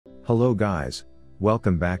Hello guys,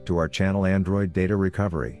 welcome back to our channel Android Data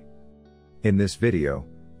Recovery. In this video,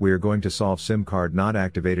 we are going to solve SIM card not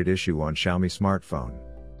activated issue on Xiaomi smartphone.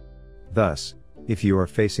 Thus, if you are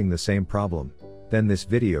facing the same problem, then this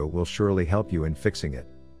video will surely help you in fixing it.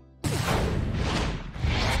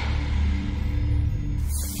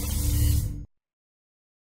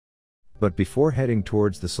 But before heading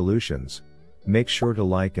towards the solutions, make sure to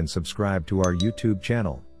like and subscribe to our YouTube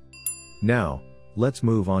channel. Now, let's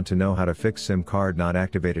move on to know how to fix SIM card not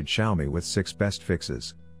activated Xiaomi with 6 best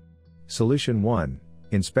fixes. Solution 1.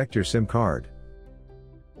 Inspect your SIM card.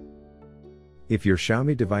 If your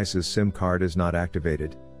Xiaomi device's SIM card is not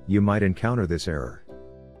activated, you might encounter this error.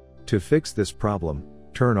 To fix this problem,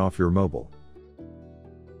 turn off your mobile.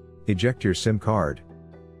 Eject your SIM card.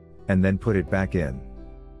 And then put it back in.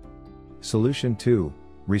 Solution 2.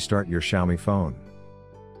 Restart your Xiaomi phone.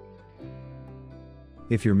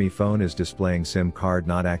 If your Mi phone is displaying SIM card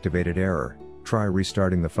not activated error, try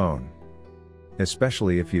restarting the phone.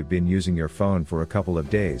 Especially if you've been using your phone for a couple of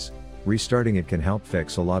days, restarting it can help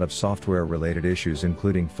fix a lot of software related issues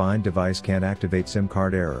including Find Device Can't Activate SIM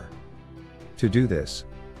Card Error. To do this,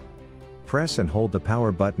 press and hold the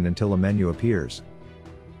power button until a menu appears.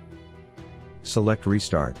 Select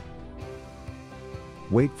Restart.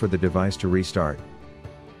 Wait for the device to restart.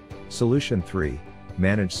 Solution 3.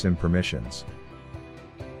 Manage SIM permissions.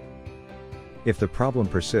 If the problem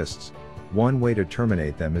persists, one way to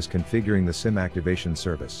terminate them is configuring the SIM activation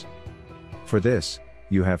service. For this,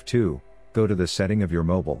 you have to go to the setting of your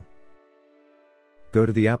mobile. Go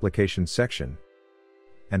to the Applications section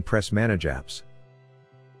and press Manage Apps.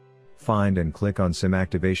 Find and click on SIM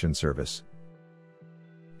activation service.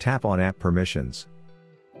 Tap on App Permissions.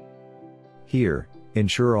 Here,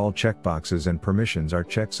 ensure all checkboxes and permissions are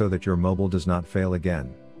checked so that your mobile does not fail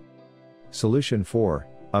again. Solution 4.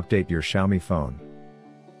 Update your Xiaomi phone.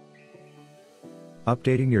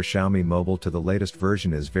 Updating your Xiaomi mobile to the latest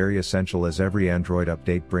version is very essential as every Android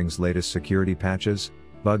update brings latest security patches,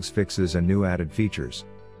 bugs fixes and new added features.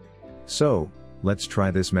 So, let's try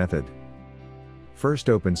this method. First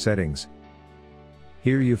open Settings.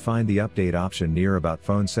 Here you find the update option near About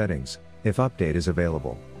Phone Settings, if update is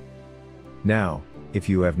available. Now, if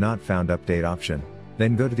you have not found update option,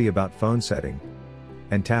 then go to the About Phone setting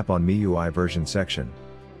and tap on MIUI version section.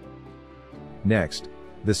 Next,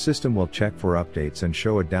 the system will check for updates and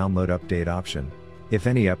show a download update option, if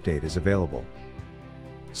any update is available.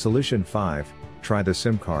 Solution 5. Try the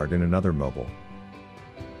SIM card in another mobile.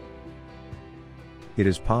 It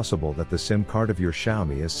is possible that the SIM card of your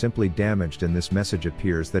Xiaomi is simply damaged and this message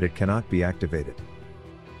appears that it cannot be activated.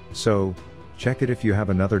 So, check it if you have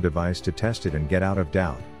another device to test it and get out of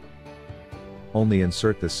doubt. Only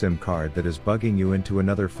insert the SIM card that is bugging you into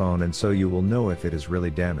another phone and so you will know if it is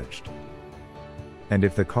really damaged. And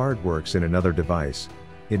if the card works in another device,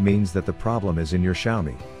 it means that the problem is in your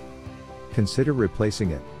Xiaomi. Consider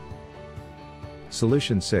replacing it.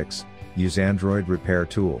 Solution 6. Use Android Repair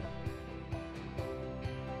Tool.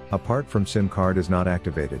 Apart from SIM card is not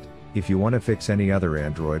activated, if you want to fix any other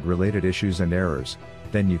Android related issues and errors,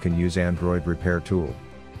 then you can use Android Repair Tool.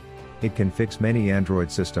 It can fix many Android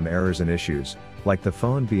system errors and issues, like the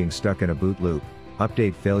phone being stuck in a boot loop,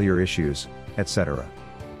 update failure issues, etc.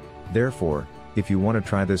 Therefore, if you want to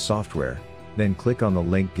try this software, then click on the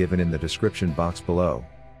link given in the description box below.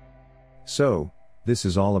 So, this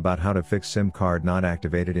is all about how to fix SIM card not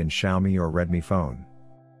activated in Xiaomi or Redmi phone.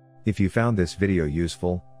 If you found this video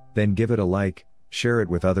useful, then give it a like, share it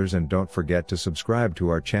with others and don't forget to subscribe to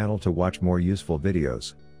our channel to watch more useful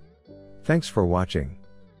videos. Thanks for watching.